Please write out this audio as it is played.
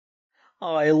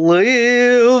I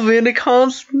live in a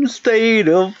constant state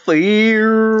of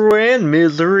fear and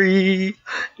misery.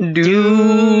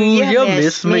 Do you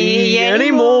miss me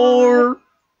anymore?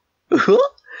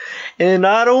 And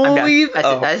I don't leave.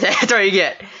 That's all you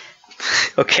get.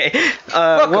 Okay.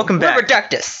 Welcome back. We're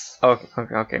Reductus.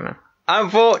 Okay, man.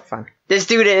 I'm Volt. Fine. This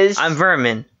dude is. I'm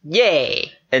Vermin.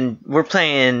 Yay. And we're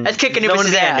playing. Let's kick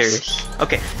Anubis' ass.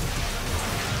 Okay.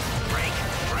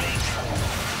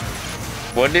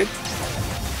 What, dude?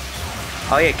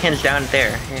 Oh yeah, Ken's down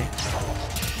there. Yeah.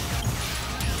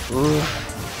 Ooh.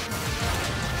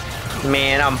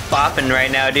 Man, I'm bopping right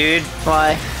now, dude.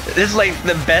 Why? This is like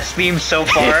the best theme so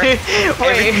far.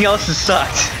 Everything else has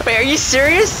sucked. Wait, are you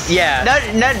serious? Yeah. Not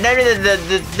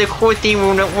the cool theme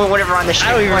whatever on the ship.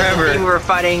 I don't even remember. The theme we were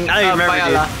fighting. I don't even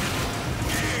remember, dude.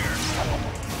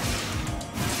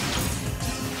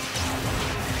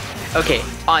 Okay,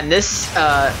 on this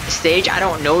stage, I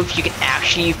don't know if you can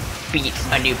actually beat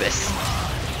Anubis.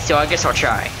 So I guess I'll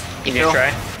try. You gonna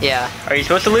try? Yeah. Are you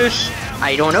supposed to lose?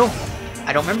 I don't know.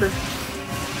 I don't remember.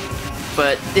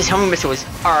 But these homing missiles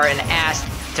are an ass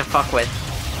to fuck with.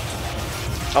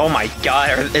 Oh my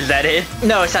god, is that it?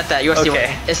 No, it's not that. You'll see.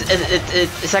 Okay.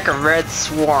 It's like a red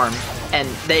swarm, and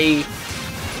they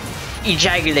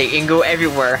ejaculate and go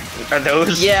everywhere. Are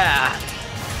those? Yeah.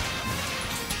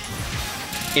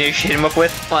 You know you should hit him up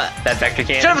with? What? That vector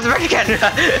cannon. Shut up with the vector cannon!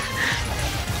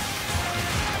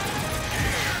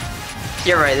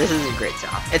 You're right, this is a great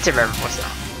song. It's a memorable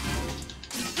song.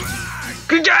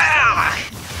 Good job!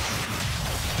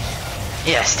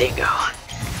 Yes, Dingo.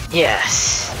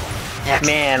 Yes. Excellent.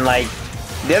 Man, like,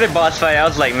 the other boss fight, I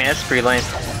was like, man, it's pretty lame.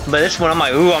 But this one, I'm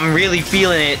like, ooh, I'm really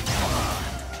feeling it.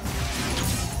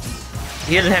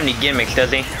 He doesn't have any gimmicks,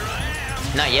 does he?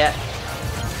 Not yet.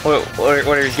 What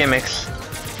are his gimmicks?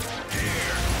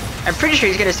 I'm pretty sure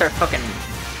he's gonna start fucking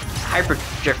hyper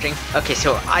drifting. Okay,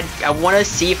 so I want to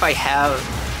see if I have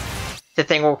the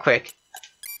thing real quick.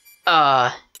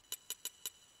 Homing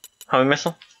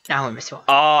missile? Not homing missile.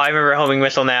 Oh, I remember homing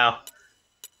missile now.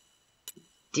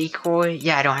 Decoy?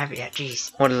 Yeah, I don't have it yet.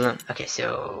 Jeez. What is it? Okay,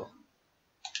 so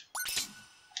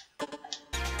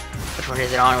which one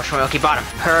is it on? Which one? Okay, bottom.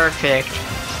 Perfect.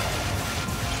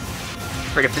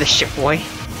 Ready for the ship, boy.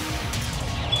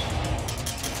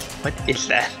 What is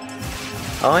that?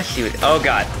 Oh, I see what. Oh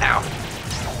god. Ow.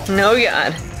 No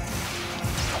god.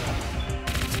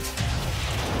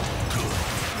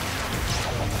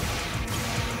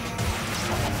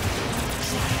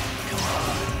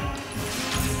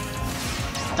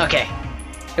 Okay.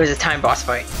 It was a time boss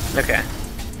fight. Okay.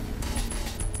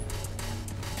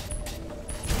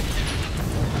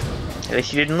 At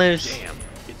least you didn't lose. Damn,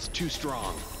 it's too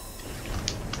strong.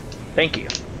 Thank you.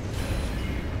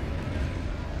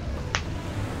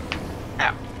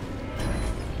 Ow.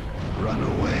 Run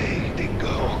away, Dingo.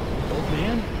 Old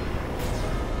man?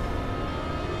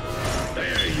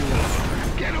 There you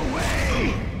are. Get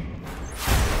away!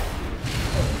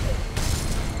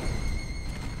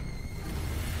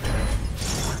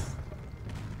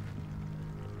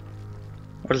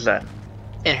 What is that?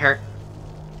 It hurt.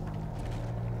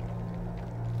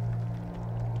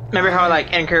 Remember how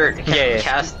like Anchor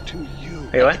cast? To you.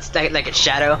 Wait, what? It's like a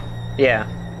shadow. Yeah.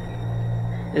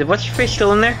 What's your face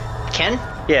still in there? Ken?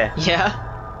 Yeah. Yeah.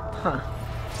 Huh.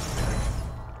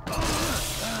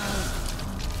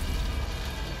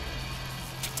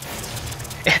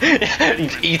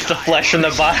 Eats the flesh from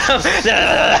the bottom.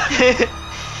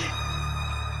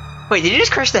 Wait, did you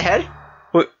just crush the head?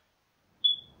 What?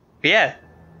 Yeah.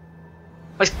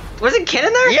 Wasn't Ken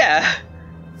in there? Yeah.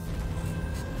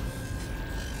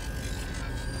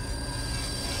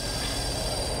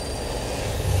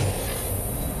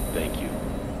 Thank you,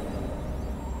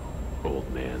 old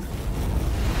man.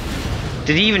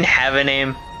 Did he even have a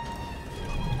name?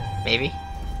 Maybe.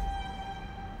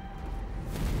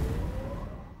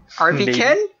 RV Maybe.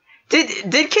 Ken?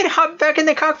 Did Ken hop back in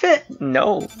the cockpit?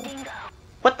 No. Dingo,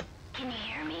 What the? can you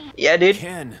hear me? Yeah, dude.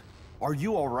 Ken, are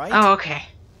you alright? Oh, okay.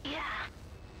 Yeah.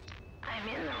 I'm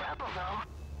in the rubble though.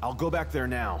 I'll go back there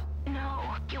now.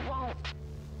 No, you won't.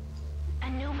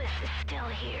 Anubis is still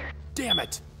here. Damn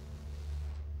it!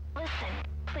 Listen,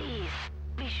 please.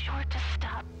 Be sure to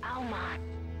stop Alma.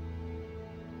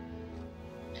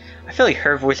 I feel like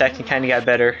her voice acting kind of got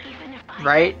better. Even if I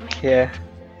Right? don't make Yeah.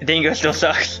 Dingo still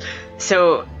sucks.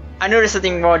 So, I noticed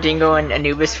something about Dingo and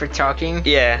Anubis for talking,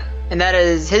 Yeah. and that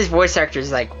is his voice actor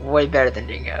is like way better than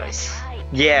Dingo's. right.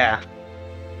 Yeah.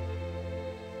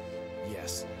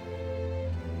 Yes.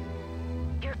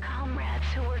 Your comrades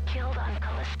who were killed on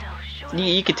Callisto should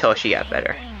You could tell she got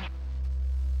better.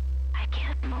 I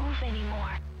can't move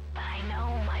anymore, but I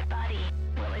know my body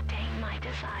will attain my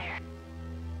desire.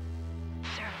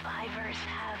 survivors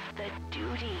have the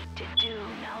duty to do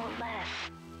no less.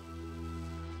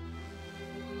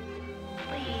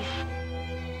 Please,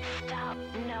 stop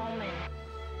Noman.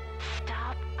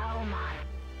 Stop Alman.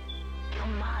 You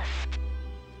must.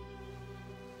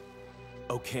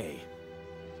 Okay.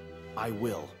 I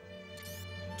will.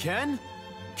 Ken?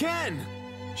 Ken!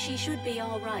 She should be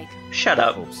all right. Shut I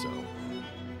up. hope so.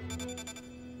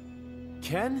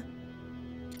 Ken?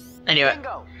 Anyway,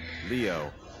 Bingo!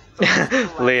 Leo.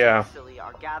 Leo. Facility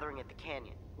are gathering at the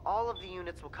canyon. All of the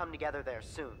units will come together there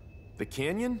soon. The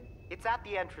canyon? It's at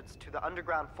the entrance to the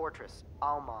underground fortress,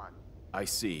 Alman. I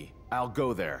see. I'll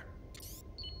go there.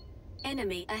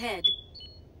 Enemy ahead.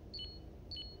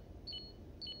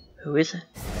 Who is it?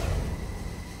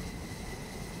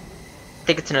 I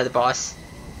think it's another boss.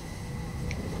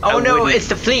 Oh no, wouldn't- it's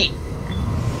the fleet!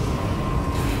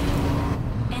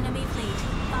 Enemy fleet.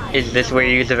 5 Is this where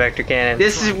you use the vector cannon?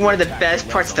 This is one of the best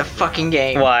parts of the fucking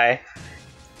game. Why?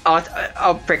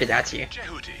 I'll break it down to you.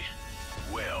 Jehuti.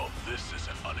 Well, this is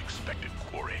an unexpected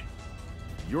quarry.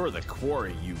 You're the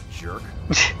quarry, you jerk.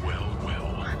 Well.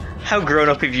 How grown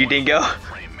up have you, Dingo?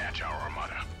 Frame match our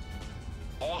armada.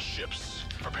 All ships,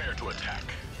 prepare to attack.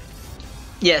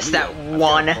 Yes, Leo, that I've got a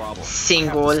one problem. I have to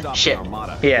single stop the ship.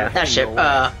 armada. Yeah. That ship, No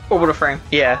way. orbital frame.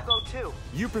 Yeah. I'll go too.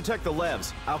 You protect the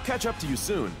Levs. I'll catch up to you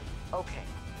soon. Okay,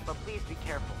 but please be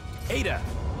careful. Ada!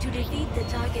 To defeat the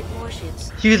target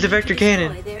warships, Use you the need vector to destroy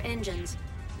cannon. their engines.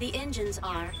 The engines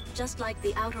are, just like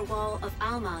the outer wall of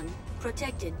Alman,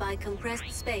 protected by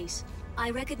compressed space. I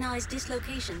recognize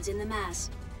dislocations in the mass.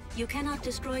 You cannot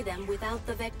destroy them without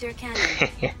the vector cannon.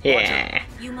 Yeah.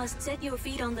 You must set your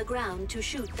feet on the ground to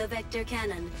shoot the vector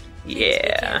cannon. Please be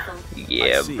Yeah. careful.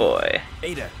 Yeah, I see. boy.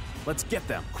 Ada, let's get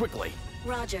them, quickly.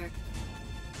 Roger.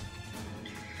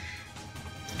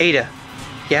 Ada.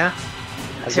 Yeah?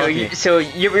 I So love you. so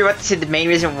you're about to see the main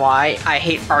reason why I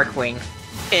hate Arcwing,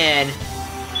 and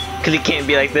Because it can't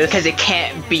be like this? because it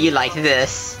can't be like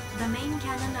this. The main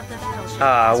cannon of the battleship.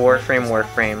 Ah, has Warframe,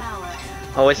 worked Warframe. power.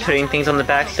 Always putting things on the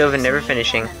back stove and never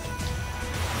finishing.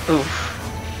 Oof.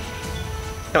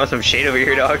 That was some shade over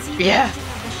here, dog. Yeah.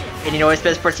 And you know what's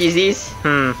best part to use these?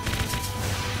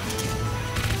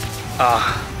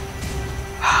 Ah.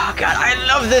 Oh god, I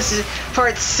love this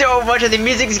part so much, and the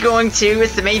music's going too.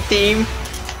 It's the main theme.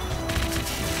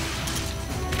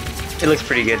 It looks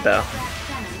pretty good, though.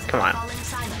 Come on. Now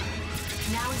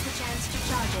is the chance to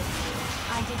charge it.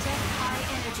 I detect high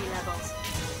energy levels.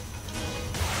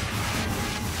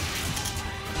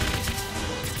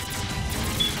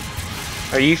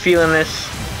 Are you feeling this?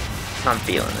 I'm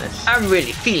feeling this. I'm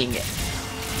really feeling it.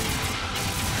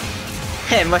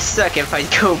 It must suck if I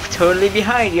go totally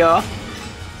behind y'all.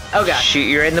 Oh god. Shoot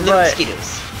you right in the Little butt.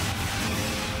 mosquitoes.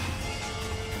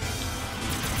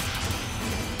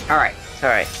 Alright. It's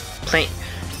alright.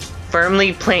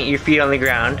 Firmly plant your feet on the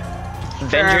ground.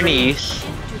 Bend your Firmly. knees. Shift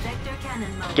to vector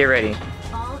cannon mode. Get ready.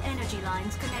 All energy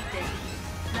lines connected.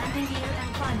 Landing gear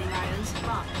and climbing irons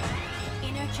locked.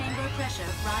 Inner chamber pressure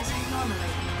rising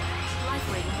normally.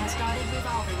 Life ring has started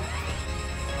revolving.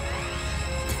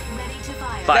 Ready to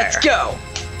fire. Fire. Let's go!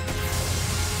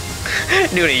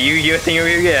 Doing a Yu-Gi-Oh thing over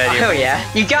here? Get out of Oh here.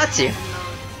 yeah, you got to.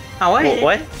 Oh what?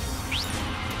 What?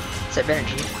 Save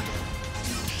energy.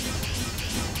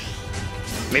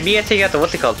 Maybe you gotta take out the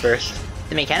what's it called first?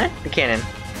 The main cannon? The cannon.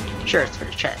 Sure, it's for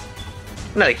the chat.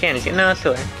 No, the cannon's no, it's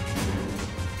still there.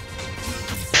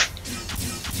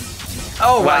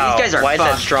 Oh wow, these guys are why is that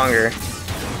fucked. stronger?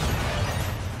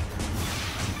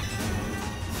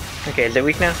 Okay, is it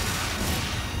weak now?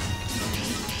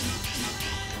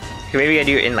 Okay, maybe I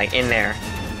do it in like in there.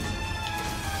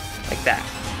 Like that.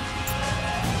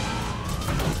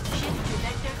 Shift to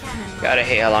vector cannon mode. Gotta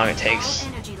hate how long it takes.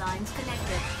 All energy lines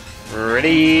connected. Ready?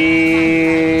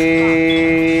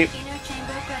 Inner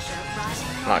chamber pressure rising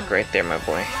normally. Lock right there, my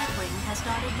boy. Life ring has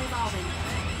started revolving.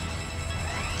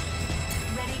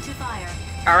 Ready to fire.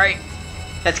 Alright,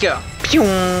 let's go. Pew!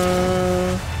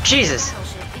 Jesus.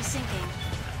 Battleship is sinking.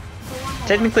 For one more,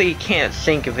 Technically, you can't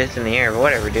sink if it's in the air, but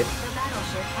whatever, dude. the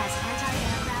battleship has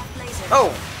anti-aircraft lasers.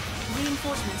 Oh,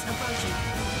 Reinforcements approaching.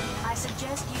 I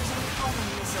suggest using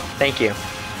homing missile. thank you.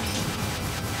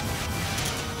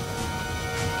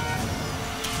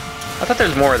 I thought there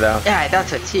was more though. Yeah,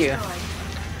 that's it too. Destroyed.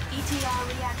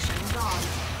 ETR reaction gone.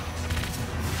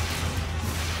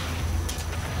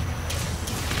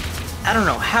 I don't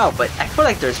know how, but I feel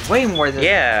like there's way more than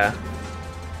Yeah.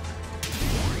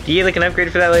 Do you get like an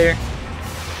upgrade for that later?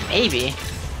 maybe.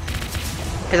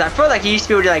 Because I feel like you used to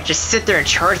be able to like just sit there and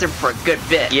charge them for a good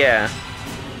bit. Yeah.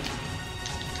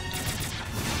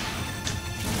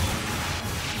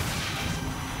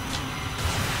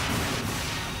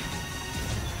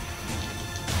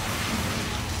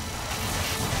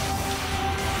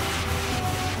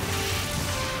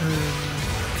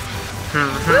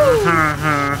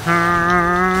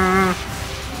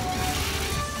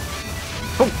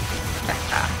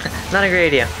 Not a great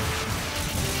idea.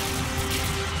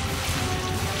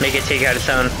 Make it take out its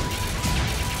own.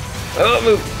 Oh,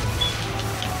 move!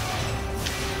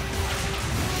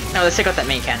 No, let's take out that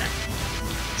main cannon.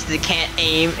 So it can't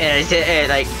aim, and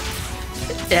it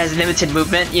has limited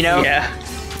movement, you know? Yeah.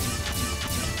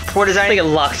 Poor I design. think it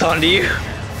locks onto you.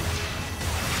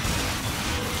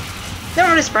 Never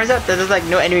really surprised that there's like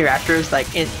no enemy raptors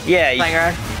like in Yeah, flying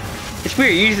around. it's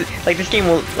weird. Usually, like this game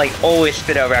will like always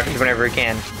spit out raptors whenever it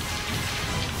can.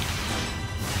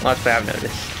 Well, that's what I've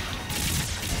noticed.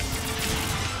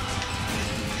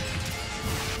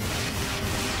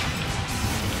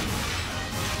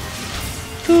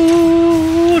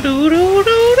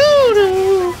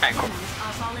 Alright, cool.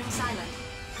 Are falling silent.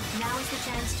 Now is the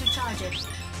chance to charge it.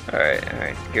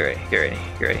 Alright, get ready, get ready,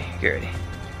 get ready, get ready.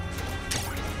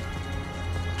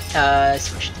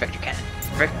 Switch to vector cannon.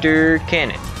 Vector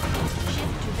cannon.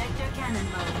 Shift to vector cannon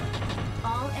mode.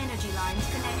 All energy lines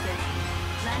connected.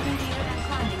 Landing gear and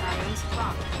climbing irons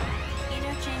locked.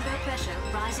 Inner chamber pressure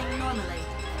rising normally.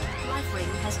 Life ring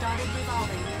has started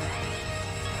revolving.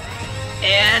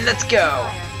 And let's go.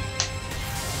 Fire.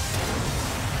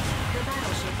 The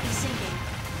battleship is sinking.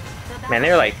 The Man,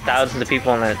 there are like battleship has thousands of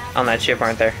people on that ship,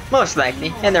 aren't there? Most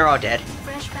likely, and they're all dead.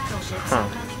 Fresh battleships Huh. are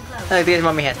coming close. Like there's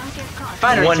mummy head. Don't get caught.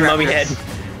 Finally, One it's mummy raptors. head.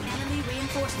 Enemy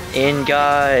reinforcements In arriving.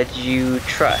 God you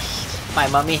trust. My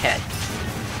mummy head.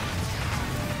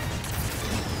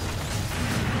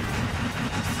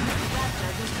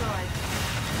 Raptor destroyed.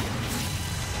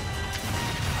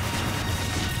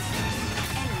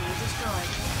 Enemy destroyed.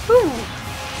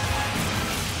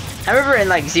 I remember in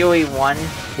like ZOE1,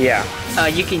 Yeah.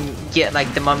 you can get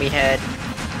like the mummy head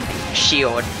like,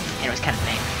 shield, and it was kind of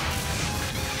lame.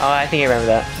 Oh, I think I remember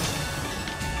that.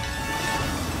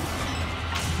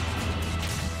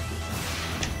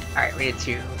 Alright, we need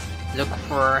to look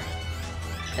for.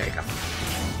 There we go.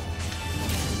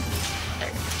 There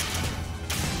we go.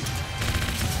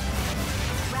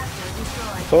 Raptor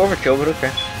destroyed. So overkill, but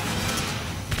okay.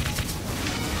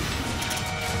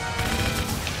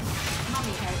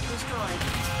 Mummy head destroyed.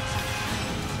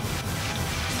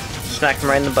 Smack him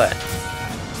right in the butt.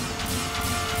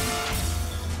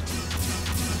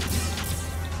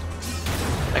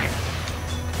 Okay.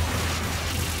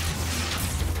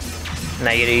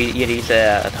 Now you gotta use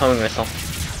a homing missile.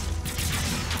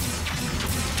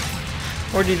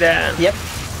 Or do that. Yep.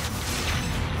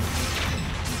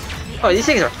 Oh, these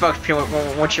things are fucked pretty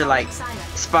much once you're like Silent.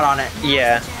 spot on it.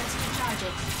 Yeah. Chance to charge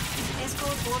it.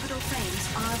 Escort orbital frames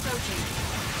are approaching.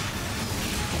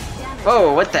 Damage.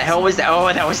 Oh, what the hell was that?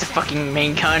 Oh, that was the fucking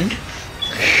main gun.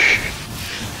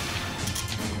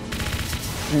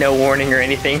 No warning or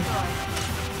anything.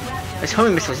 Raptor This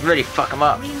homing missile was really fuck him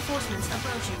up. reinforcements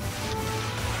approaching.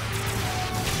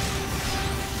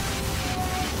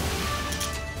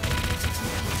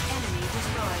 Enemy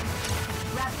destroyed.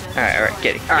 Raptor Alright,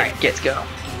 get it. Alright, let's go.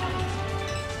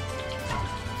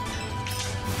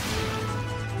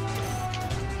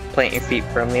 Plant your feet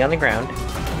firmly on the ground.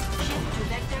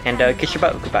 And kiss your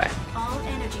butt goodbye. All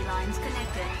energy lines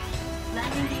connected.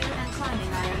 Landing gear and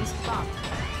climbing irons locked.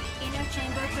 Inner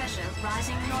chamber pressure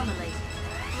rising normally.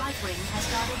 Life ring has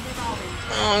started revolving.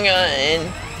 Oh god.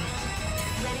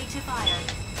 Ready to fire.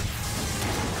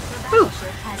 The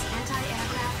battleship has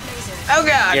anti-aircraft lasers. Oh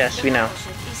god! Yes, The we know.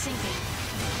 battleship is sinking.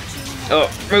 Oh,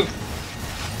 move.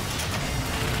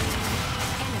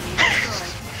 Enemy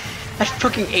destroyed. That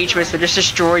fucking H-missile just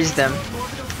destroys them.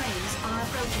 Orbital frames are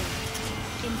approaching.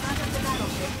 In front of the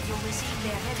battleship, you'll receive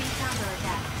their heavy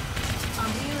counterattack. A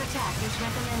rear attack is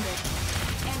recommended.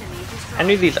 Enemy destroyed. I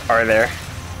knew these are there.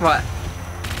 What?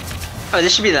 Oh,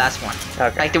 this should be the last one.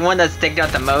 Okay. Like the one that's sticked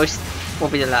out the most will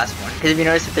be the last one. Because if you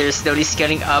notice that they're slowly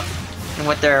scaling up and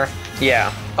what they're.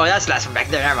 Yeah. Oh, that's the last one back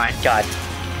there. Never mind. God.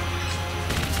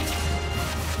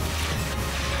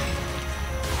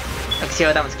 Like, see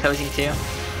how that one's closing too?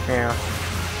 Yeah.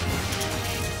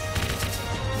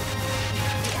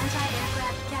 The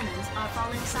anti-aircraft cannons are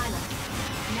falling silent.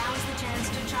 Now is the chance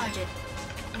to charge it.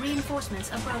 Reinforcements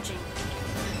approaching.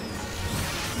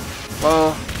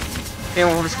 Whoa. Maybe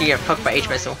we're just gonna get fucked by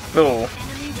H-missile. Oh.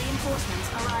 Enemy reinforcements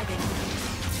arriving.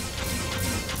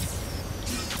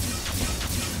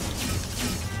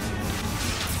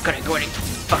 Gonna go in and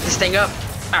fuck this thing up.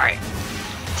 Alright.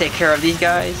 Take care of these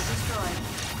guys. Destroyed.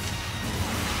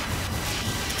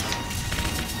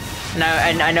 Now,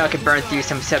 I know I can burn through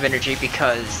some sub-energy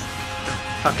because the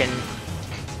fucking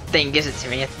thing gives it to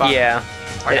me at the bottom. Yeah.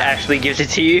 Or It not. actually gives it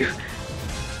to you. To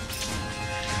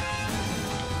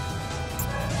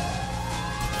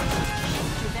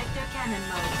vector cannon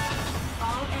mode.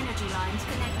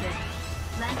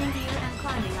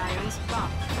 settings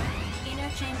locked. Inner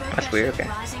chamber That's pressure weird, okay.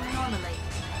 rising normally.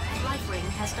 Life ring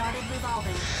has started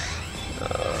revolving.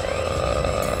 Ready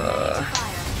to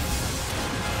fire.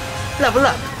 Level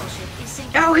up. Battleship is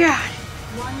sinking. Oh god.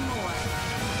 One more.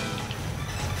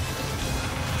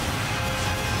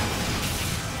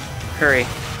 Hurry.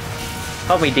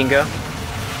 Help me, Dingo.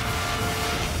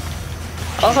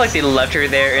 I also like they left her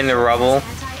there in the rubble.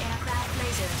 Anti-aircraft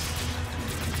lasers.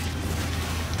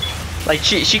 Like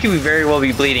she could very well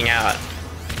be bleeding out.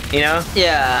 You know?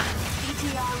 Yeah.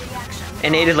 ETR reaction.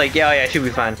 And Ada's like, yeah, she'll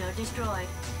be fine. Reactor destroyed.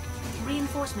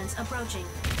 Reinforcements approaching.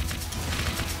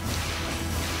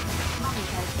 Mummy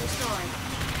head destroyed.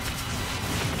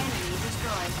 Enemy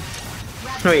destroyed.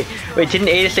 Raptor Wait, destroyed. didn't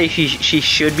Ada say she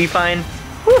should be fine?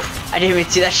 Whew, I didn't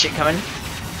even see that shit coming.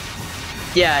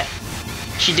 Yeah,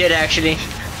 she did actually.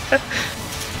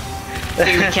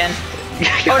 Think we can?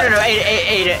 Oh no,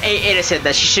 Ada said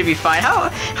that she should be fine.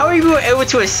 How are you able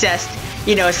to assess,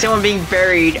 you know, someone being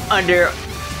buried under all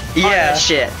that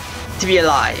shit to be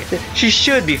alive? She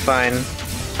should be fine.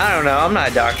 I don't know, I'm not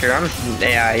a doctor, I'm just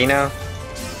AI, you know?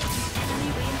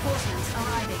 Enemy reinforcements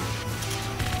arriving.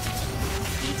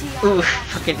 ETR Ooh, reaction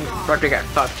fucking wrong. Roger got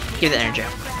fucked. Give that energy.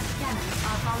 Aircraft cannons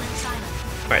are falling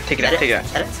silent. Alright, take it out, take it out.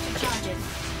 That it? Charge it.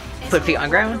 Put feet on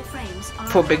ground. Orbital frames are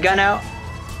Pull big gun out. Shift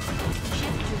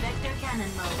to vector cannon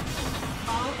mode.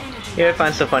 All energy. You know what I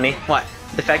find so funny? What?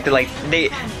 The fact that like the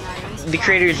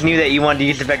creators knew that you wanted to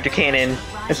use the vector cannon,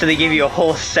 and so they gave you a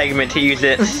whole segment to use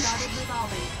it. Started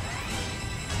revolving.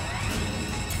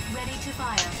 Ready to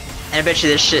fire. And I bet you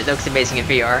this shit looks amazing in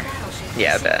VR. Battleship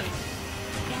Yeah, I is bet.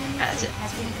 sinking. Enemy That's fleet it.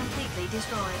 has been completely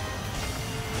destroyed.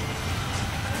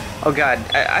 Oh god,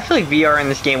 I feel like VR in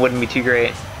this game wouldn't be too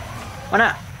great. Why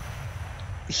not?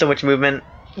 So much movement.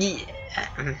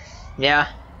 Yeah.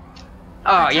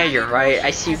 Oh yeah, you're right.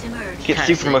 I see. Has emerged. Get Kinda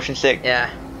super sick. motion sick. Yeah.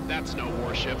 That's no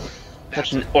warship.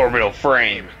 That's an orbital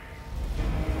frame.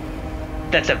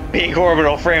 That's a big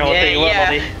orbital frame, I'll Yeah, tell you what, yeah.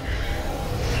 buddy.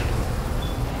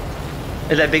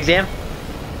 Is that Big Zam?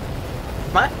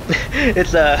 What?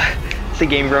 it's a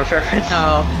Game Grumps reference.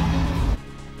 Oh.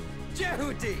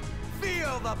 Jehudi,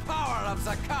 feel the power of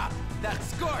Zakat, that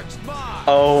scorched Mars.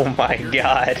 Oh my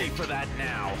god. Pay for that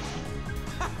now.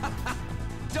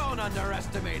 Don't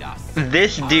underestimate us.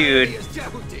 This Our dude. enemy is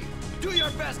Jehudi. Do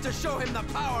your best to show him the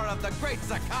power of the great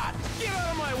Zakat. Get out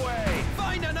of my way.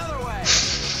 Find another way.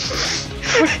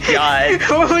 God.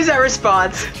 What was that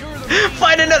response?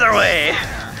 Find another way!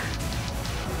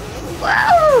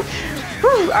 Wow.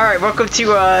 Alright, welcome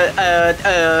to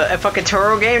a fucking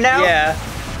Toro game now? Yeah.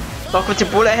 Welcome to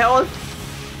Bullet Hell?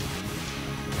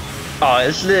 Oh,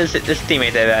 this team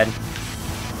ain't that bad.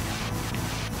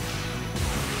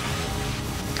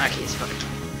 Okay, it's fucking.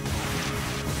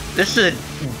 This is a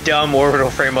dumb orbital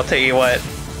frame, I'll tell you what.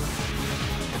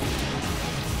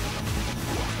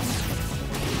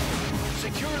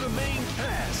 Secure the main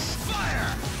pass.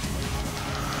 Fire!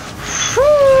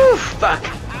 Whew, fuck.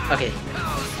 Okay.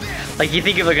 Like, you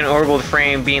think of like an orbital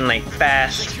frame being like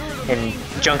fast and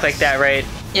junk like that, right?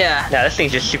 Yeah. Nah, this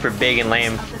thing's just super big and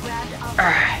lame. Of the Grand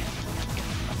Alright.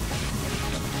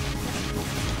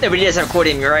 Yeah, but he does have a cool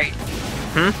theme, you're right.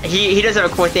 He does have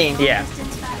a cool theme. Yeah,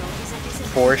 distance battle is a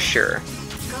disadvantage. for sure.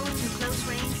 Go into close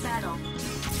range battle.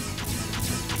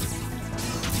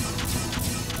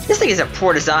 This thing is a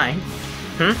poor design.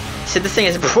 I said this thing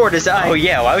is a poor design. Oh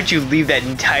yeah, why would you leave that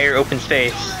entire open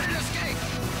space?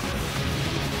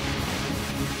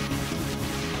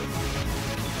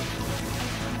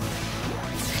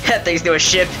 That thing's no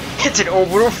ship. It's an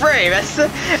orbital frame. That's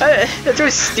so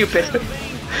stupid.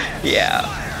 Yeah.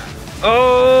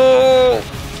 Oh!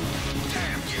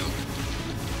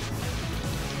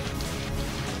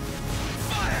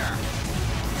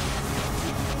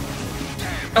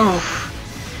 Oh.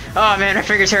 Oh man, my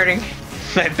finger's hurting.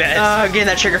 I bet. Oh, getting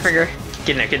that trigger finger. Get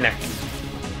in there, get in there.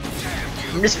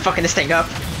 I'm just fucking this thing up.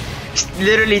 Just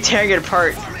literally tearing it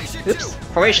apart. Oops.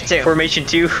 Formation 2. Formation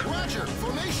 2. Roger,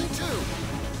 formation 2.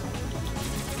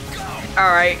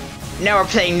 Alright. Now we're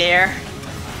playing Nair.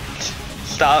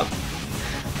 Stop.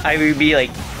 I would be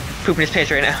like pooping his pants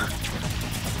right now.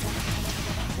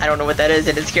 I don't know what that is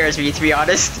and it scares me, to be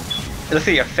honest. It looks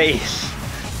like a face.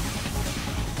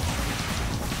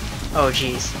 Oh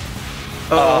jeez.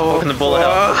 Oh, welcome to Bullet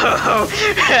Hell.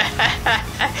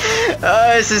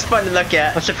 Oh, this is fun to look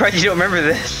at. I'm surprised you don't remember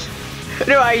this.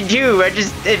 No, I do. It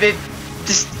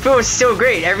just feels so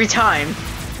great every time.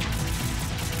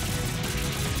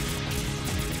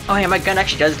 Oh yeah, my gun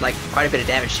actually does like quite a bit of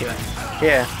damage to it.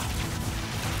 Yeah.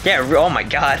 Yeah, oh my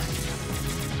god.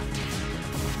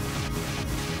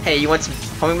 Hey, you want some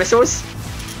homing missiles?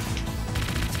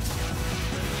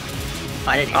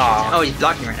 I didn't. Aw. Oh, he's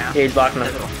blocking right now. Yeah, he's blocking That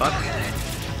him. little fuck.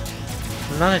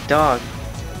 I'm not a dog.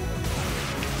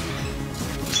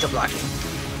 He's still blocking.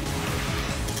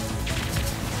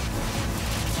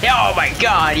 Oh my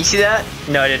god, you see that?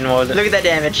 No, I didn't. What was it? Look at that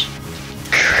damage.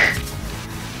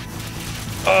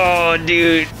 Oh,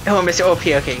 dude. Oh, Mr. OP,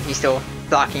 okay, he's still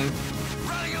blocking.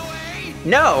 Running away!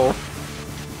 No!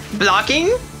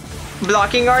 Blocking?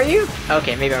 Blocking, are you?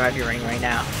 Okay, maybe I might be running right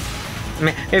now.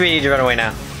 Maybe you need to run away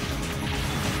now.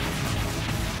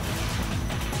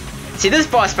 See, this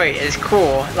boss fight is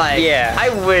cool. Like, Yeah. I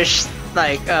wish,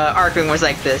 like, Arkham was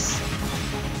like this.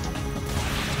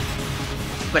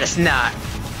 But it's not.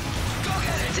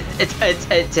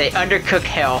 It's a undercooked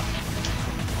hell.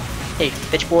 Hey,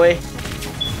 bitch boy.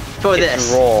 For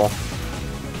this. Roll.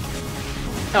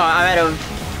 Oh, I'm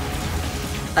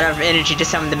out of energy to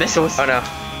summon the missiles. Oh no.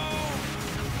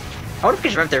 I wonder if we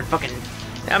could rev their fucking.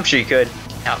 I'm sure you could.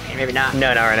 Okay, maybe not.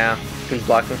 No, not right now. Who's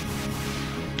blocking?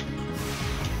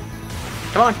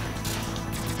 Come on.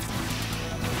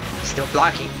 Still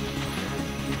blocking.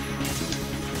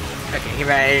 Okay, he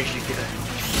ran out of energy to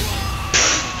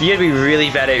the. You gotta be really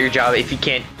bad at your job if you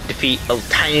can't defeat a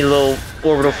tiny little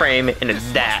orbital frame and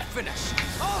it's that. Finish!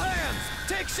 All hands,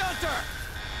 take shelter!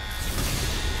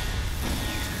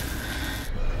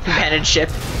 Abandoned ship.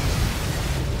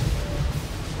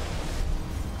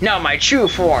 Now my true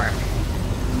form.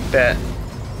 Bet.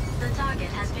 The target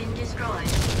has been destroyed.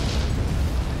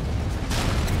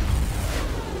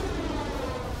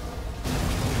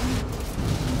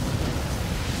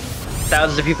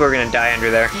 Thousands of people are gonna die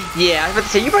under there. Yeah, I was about to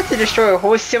say, you're about to destroy a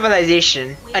whole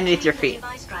civilization We underneath your obtained feet. the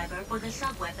device driver for the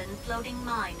sub-weapon floating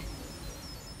mine.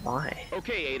 Why?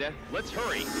 Okay, Ada, let's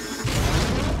hurry.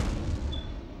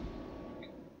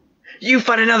 You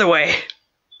find another way!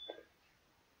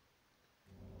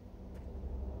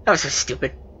 That was so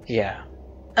stupid. Yeah.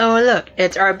 Oh look,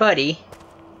 it's our buddy.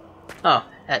 Oh,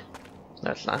 that.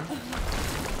 That's not.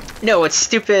 No, it's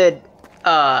stupid.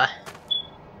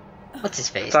 What's his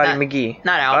face? Thaddy Not- McGee.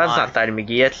 Not Oh, Almond. that's not Thaddy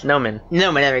McGee, that's Snowman.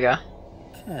 No, man, there we go.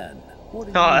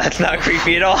 Oh, that's not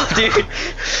creepy at all, dude.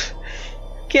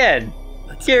 Ken,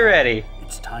 get ready.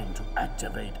 It's time to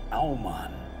activate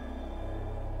Auman.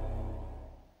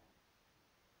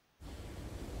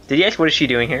 Did you ask what is she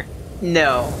doing here?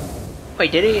 No.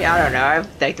 Wait, did he? I don't know. I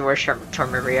have like the worst short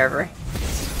memory ever.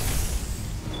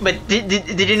 But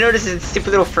did you notice his stupid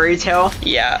little fairy tale?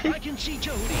 Yeah. I can see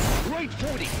Jody. Right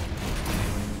 40.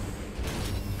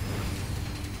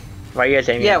 Why are you guys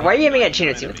aiming Yeah, at me? why are you aiming at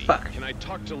Chinatsu? What the fuck? Can I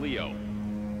talk to Leo?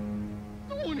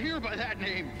 No one here by that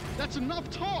name. That's enough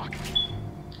talk.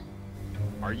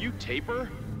 Are you Taper?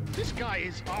 This guy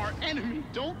is our enemy.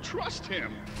 Don't trust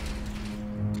him.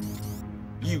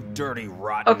 You dirty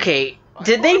rotten. Okay,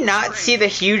 did they not see the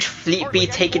huge fleet be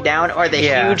taken down or the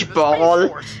Yeah. huge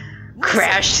ball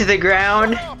crash to the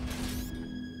ground?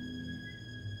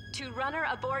 To runner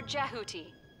aboard Jahuti.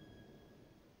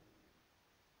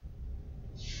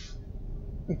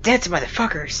 Dead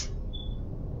motherfuckers.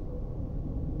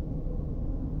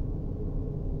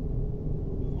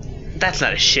 That's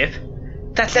not a ship.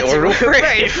 That's That's the a orbital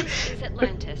right. frame. This is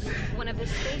Atlantis, one of the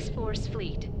Space Force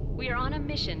fleet. We are on a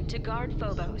mission to guard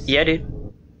Phobos. Yeah,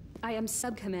 dude. I am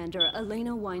Sub-Commander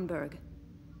Elena Weinberg.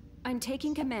 I'm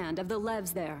taking command of the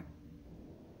Levs there.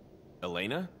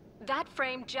 Elena? That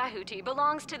frame Jahuti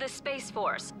belongs to the Space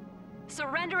Force.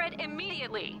 Surrender it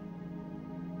immediately.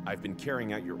 I've been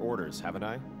carrying out your orders, haven't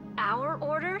I? Our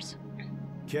orders?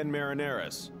 Ken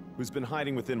Marineris, who's been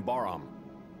hiding within Baram.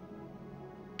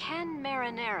 Ken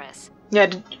Marineris. Yeah,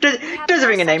 We have doesn't no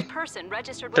ring a name. such person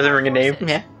registered with Doesn't our ring a name. forces.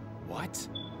 Yeah. What?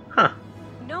 Huh.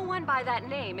 No one by that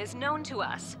name is known to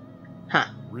us. Huh.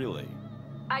 Really?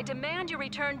 I demand you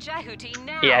return Jahuti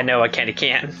now. Yeah, no, I kinda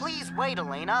can't. Please wait,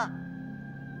 Elena.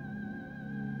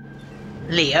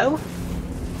 Leo?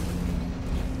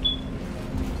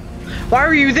 Why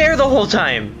were you there the whole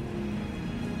time?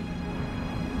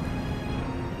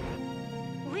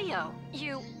 Leo,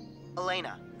 you...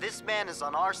 Elena, this man is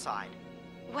on our side.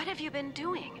 What have you been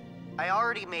doing? I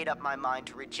already made up my mind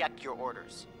to reject your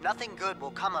orders. Nothing good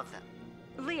will come of them.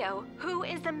 Leo, who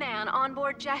is the man on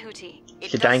board Jahuti? It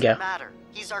He's a dying doesn't guy. matter.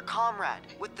 He's our comrade,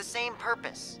 with the same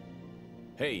purpose.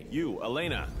 Hey, you,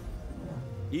 Elena.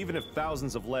 Even if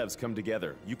thousands of Levs come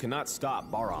together, you cannot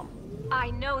stop Baram.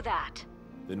 I know that.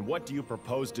 Then what do you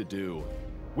propose to do?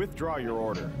 Withdraw your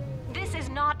order. This is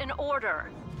not an order.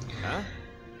 Huh?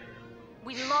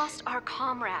 We lost our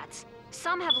comrades.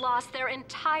 Some have lost their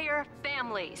entire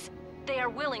families. They are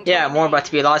willing to Yeah, more remain. about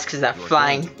to be lost because that You are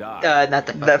flying, going to die. not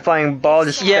the That flying ball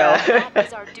just Yeah. fell. That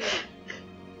is our duty.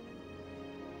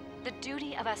 The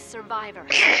duty of a survivor.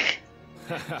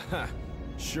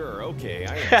 Sure, okay,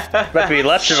 I understand. About to be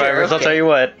less survivors, I'll tell you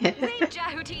what. Leave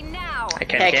Jehuti now! I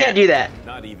I can't do that.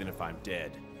 Not even if I'm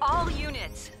dead. All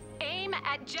units, aim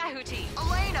at Jehuti.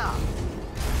 Elena!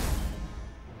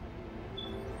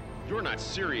 You're not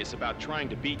serious about trying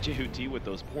to beat Jehuti with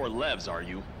those poor levs, are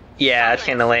you? Yeah, that's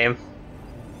kinda lame.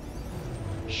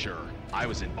 Sure, I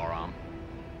was in Baram.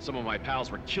 Some of my pals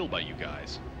were killed by you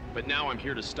guys. But now I'm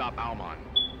here to stop Alman.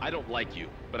 I don't like you,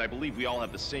 but I believe we all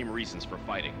have the same reasons for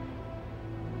fighting.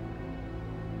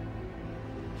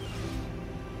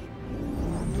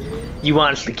 You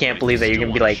honestly can't believe that you're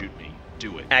gonna be like, Shoot me.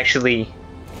 Do it. actually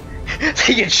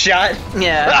get shot?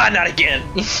 Yeah. Ah, not again.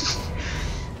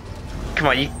 Come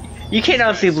on, you can't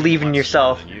honestly believe in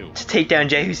yourself to take down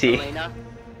Jehuti. Elena?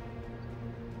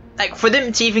 Like, for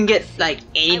them to even get, like,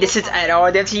 any distance at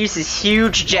all, they have to use this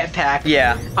huge jetpack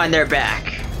on their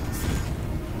back.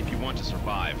 If you want to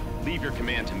survive, leave your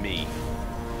command to me.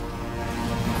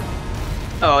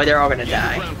 Oh, they're all gonna The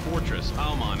die. underground fortress,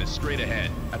 Alman, is straight ahead,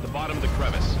 at the bottom of the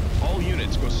crevice. All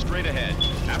units go straight ahead.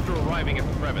 After arriving at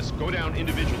the crevice, go down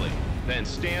individually. Then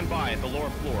stand by at the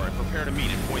lower floor and prepare to meet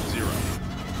at point 0.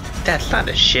 That's not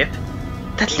a ship.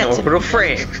 That's an orbital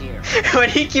frame. Why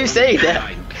do you keep saying that?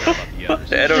 I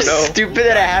don't know. Stupid that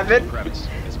it happened. Crevice,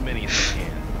 as many as they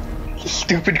can.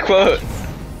 Stupid quote.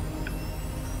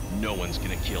 No one's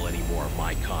gonna kill any more of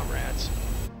my comrades.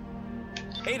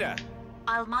 Ada!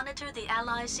 I'll monitor the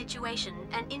Allies' situation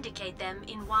and indicate them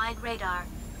in wide radar.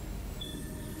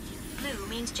 Blue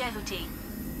means Jehuti.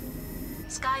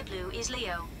 Sky blue is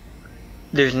Leo.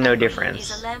 There's no Green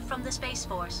difference. is a Lev from the Space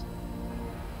Force.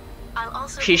 I'll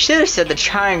also She should have said the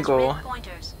indicate triangle red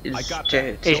pointers. Is I got Je- that.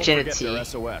 is Don't forget Genesee. their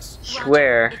SOS.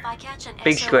 Square. If I catch an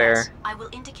Big SOS, square I will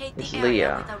indicate the is area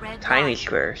Leo. with a red Tiny line.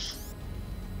 squares.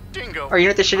 Dingo. Or you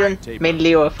know what they should have done? Made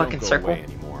Leo a fucking Don't go circle. away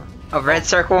anymore. A red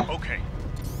circle. Okay.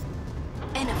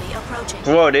 Enemy approaching.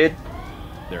 Whoa, dude.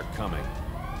 They're coming.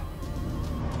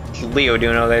 It's Leo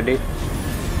doing all that, dude.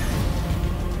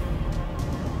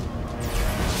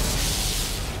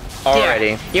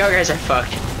 Already. Yeah, you guys are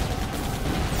fucked.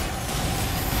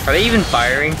 Are they even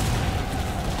firing?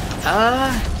 No,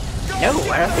 I don't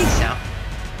think so.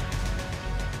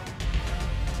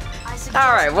 I suggest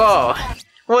Alright, well,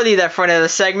 we'll leave that for another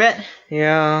segment.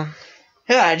 Yeah.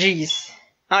 Ah, jeez.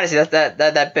 Honestly,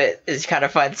 that bit is kind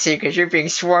of fun to see because you're being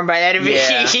swarmed by enemies.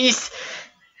 Yeah.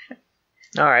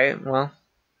 Alright, well.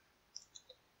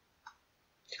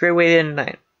 It's a great way to end the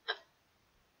night.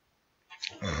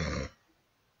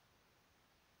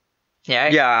 Yeah.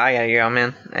 Yeah,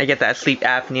 man. I get that sleep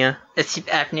apnea. It's sleep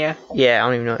apnea. Yeah, I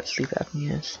don't even know what sleep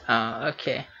apnea is. Oh,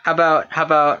 okay. How about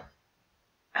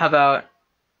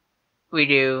we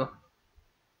do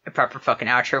a proper fucking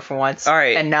outro for once?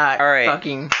 Alright. And not Alright.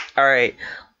 fucking... Alright.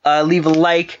 Leave a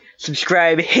like,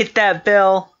 subscribe, hit that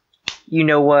bell. You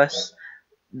know us.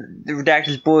 The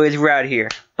Redactors boys, we're out here.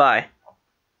 Bye.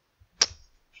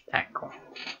 Alright, cool.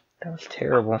 That was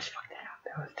terrible.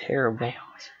 That was terrible.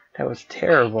 That was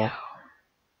terrible.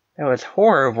 That was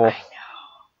horrible. I know.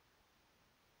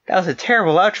 That was a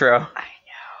terrible outro. I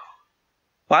know.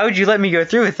 Why would you let me go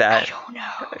through with that? I don't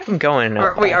know. I'm going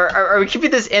now. Wait, are we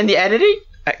keeping this in the editing?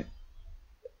 I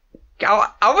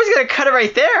was gonna cut it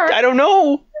right there. I don't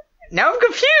know. Now I'm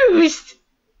confused.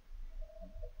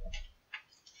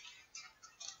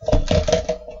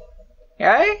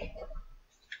 Alright?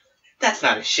 That's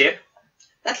not a ship.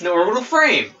 That's an orbital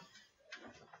frame.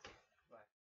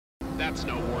 That's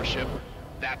no warship.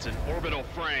 That's an orbital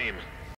frame.